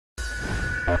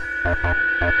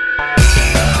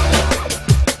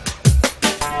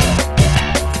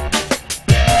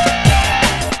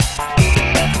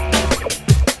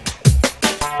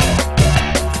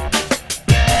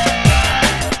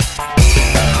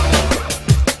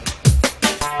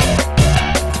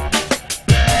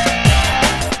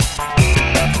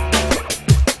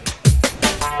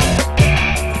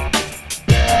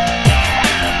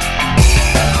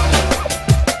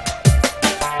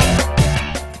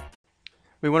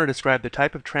We want to describe the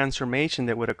type of transformation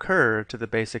that would occur to the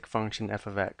basic function f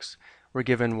of x. We're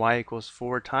given y equals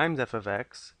 4 times f of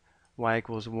x, y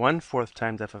equals 1/4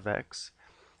 times f of x,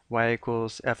 y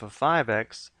equals f of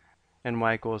 5x, and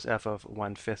y equals f of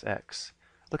 1/5 x.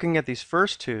 Looking at these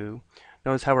first two,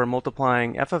 notice how we're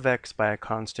multiplying f of x by a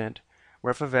constant,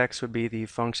 where f of x would be the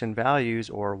function values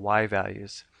or y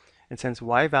values. And since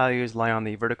y values lie on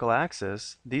the vertical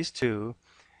axis, these two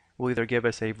will either give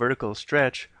us a vertical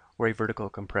stretch or a vertical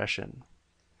compression.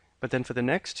 But then for the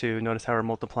next two, notice how we're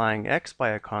multiplying x by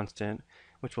a constant,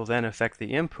 which will then affect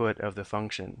the input of the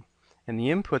function. And the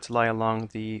inputs lie along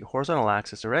the horizontal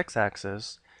axis or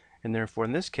x-axis, and therefore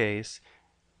in this case,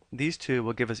 these two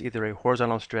will give us either a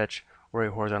horizontal stretch or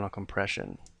a horizontal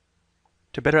compression.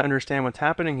 To better understand what's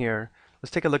happening here,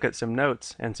 let's take a look at some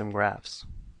notes and some graphs.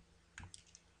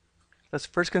 Let's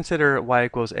first consider y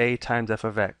equals a times f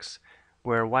of x,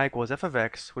 where y equals f of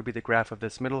x would be the graph of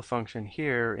this middle function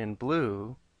here in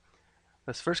blue.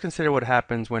 Let's first consider what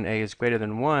happens when a is greater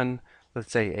than 1.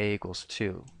 Let's say a equals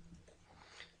 2.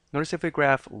 Notice if we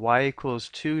graph y equals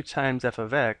 2 times f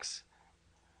of x,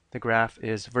 the graph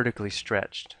is vertically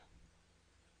stretched.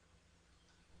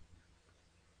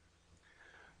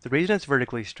 The reason it's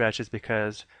vertically stretched is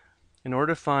because in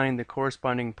order to find the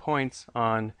corresponding points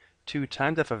on 2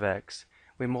 times f of x,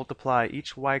 we multiply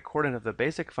each y coordinate of the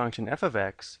basic function f of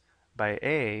x by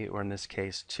a, or in this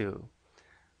case 2.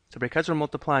 So because we're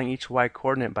multiplying each y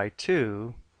coordinate by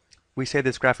 2, we say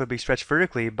this graph would be stretched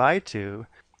vertically by 2.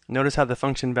 Notice how the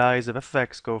function values of f of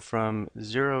x go from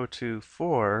 0 to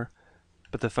 4,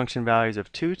 but the function values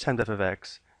of 2 times f of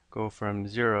x go from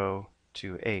 0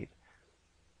 to 8.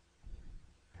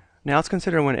 Now let's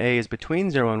consider when a is between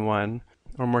 0 and 1,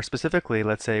 or more specifically,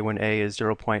 let's say when a is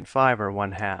 0.5 or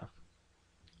 1/2.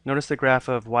 Notice the graph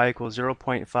of y equals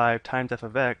 0.5 times f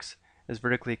of x is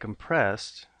vertically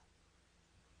compressed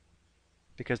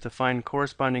because to find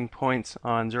corresponding points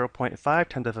on 0.5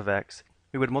 times f of x,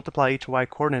 we would multiply each y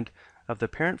coordinate of the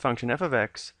parent function f of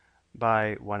x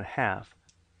by 1/2.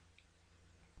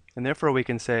 And therefore we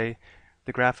can say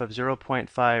the graph of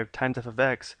 0.5 times f of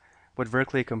x would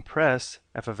vertically compress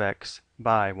f of x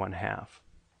by 1/2.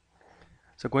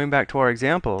 So going back to our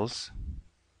examples,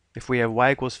 if we have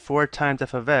y equals 4 times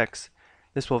f of x,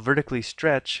 this will vertically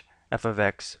stretch f of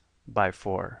x by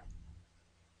 4.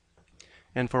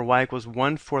 And for y equals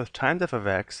 1/4 times f of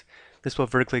x, this will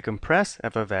vertically compress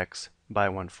f of x by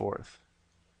 1/4.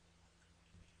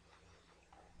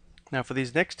 Now for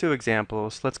these next two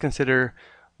examples, let's consider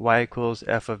y equals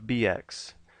f of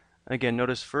bx. Again,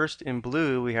 notice first in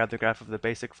blue we have the graph of the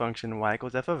basic function y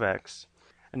equals f of x.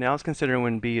 And now let's consider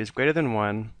when b is greater than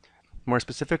 1. More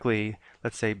specifically,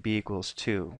 let's say b equals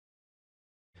 2.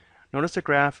 Notice the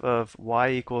graph of y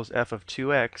equals f of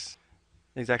 2x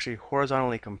is actually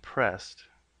horizontally compressed.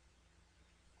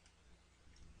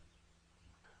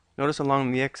 Notice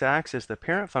along the x-axis the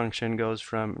parent function goes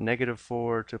from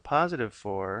 -4 to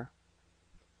 +4,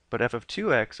 but f of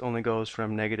 2x only goes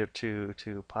from -2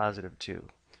 to +2.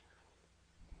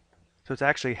 So it's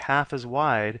actually half as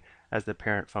wide as the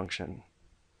parent function.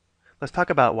 Let's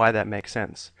talk about why that makes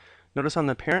sense. Notice on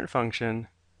the parent function,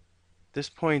 this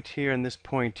point here and this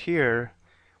point here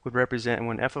would represent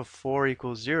when f of 4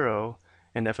 equals 0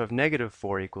 and f of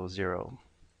 -4 equals 0.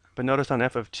 But notice on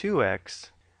f of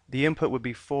 2x, the input would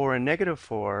be 4 and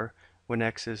 -4 when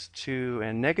x is 2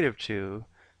 and -2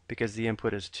 because the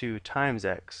input is 2 times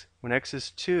x. When x is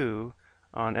 2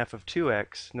 on f of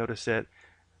 2x, notice that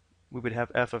we would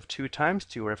have f of 2 times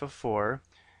 2 or f of 4,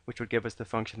 which would give us the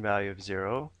function value of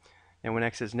 0. And when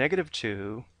x is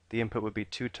 -2, the input would be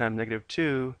 2 times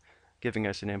 -2, giving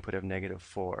us an input of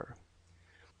 -4.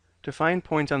 To find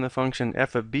points on the function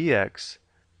f of bx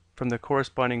from the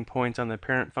corresponding points on the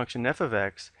parent function f of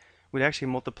x, we'd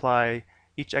actually multiply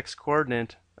each x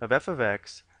coordinate of f of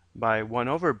x by 1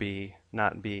 over b,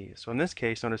 not b. So in this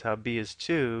case, notice how b is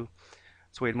 2,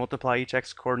 so we'd multiply each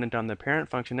x coordinate on the parent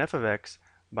function f of x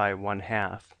by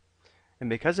 1/2. And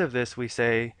because of this, we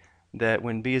say that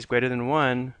when b is greater than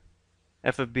 1,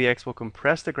 f of bx will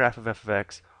compress the graph of f of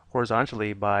x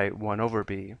horizontally by 1 over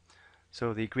b.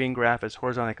 So the green graph is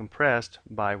horizontally compressed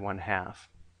by 1/2.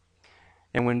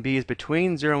 And when b is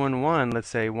between 0 and 1, let's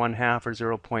say 1/2 or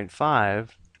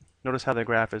 0.5, notice how the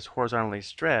graph is horizontally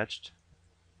stretched.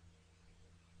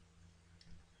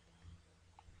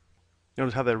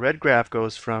 Notice how the red graph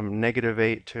goes from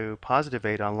 -8 to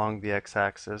 +8 along the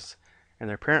x-axis, and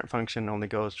their parent function only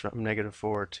goes from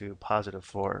 -4 to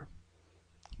 +4.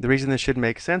 The reason this should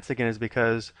make sense again is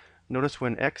because notice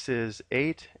when x is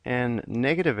 8 and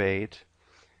 -8,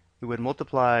 we would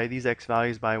multiply these x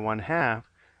values by 1/2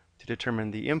 to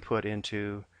determine the input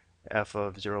into f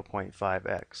of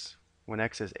 0.5x. When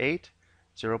x is 8,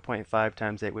 0.5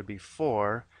 times 8 would be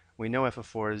 4. We know f of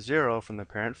 4 is 0 from the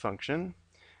parent function.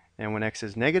 And when x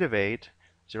is -8,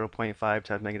 0.5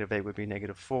 times -8 would be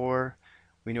 -4.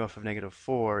 We know f of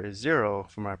 -4 is 0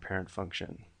 from our parent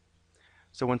function.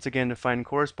 So once again, to find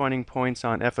corresponding points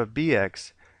on f of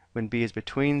bx, when b is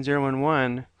between 0 and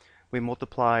 1, we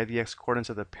multiply the x-coordinates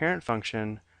of the parent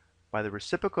function by the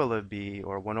reciprocal of b,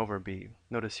 or 1 over b.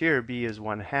 Notice here b is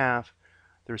 1/2.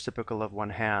 The reciprocal of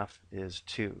 1/2 is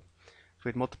 2. So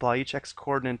we'd multiply each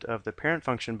x-coordinate of the parent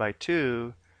function by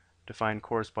 2 to find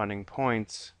corresponding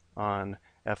points on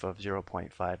f of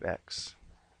 0.5x.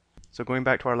 So going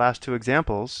back to our last two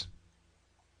examples,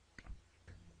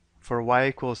 for y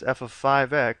equals f of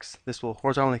 5x, this will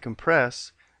horizontally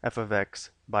compress f of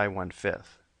x by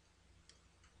 1/5.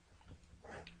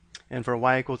 And for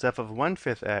y equals f of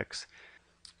 1/5 x,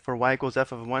 for y equals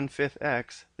f of 1/5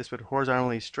 x, this would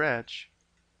horizontally stretch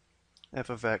f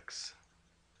of x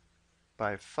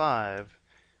by 5,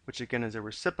 which again is a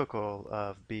reciprocal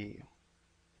of b.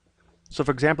 So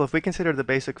for example, if we consider the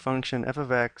basic function f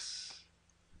of x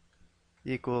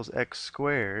equals x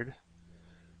squared,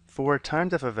 4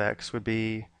 times f of x would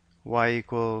be y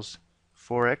equals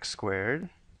 4x squared.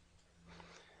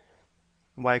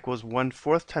 Y equals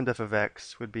 1/4 times f of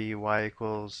x would be y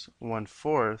equals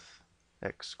 1/4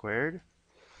 x squared.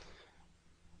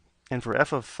 And for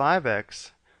f of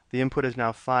 5x, the input is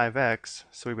now 5x,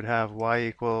 so we would have y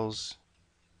equals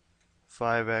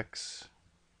 5x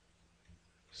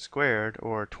squared,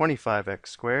 or 25x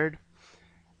squared.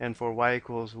 And for y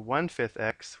equals 1/5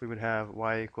 x, we would have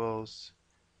y equals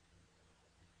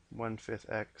 1/5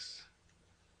 x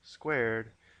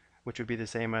squared, which would be the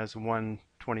same as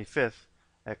 1/25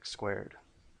 x squared.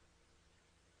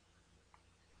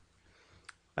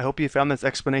 I hope you found this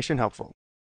explanation helpful.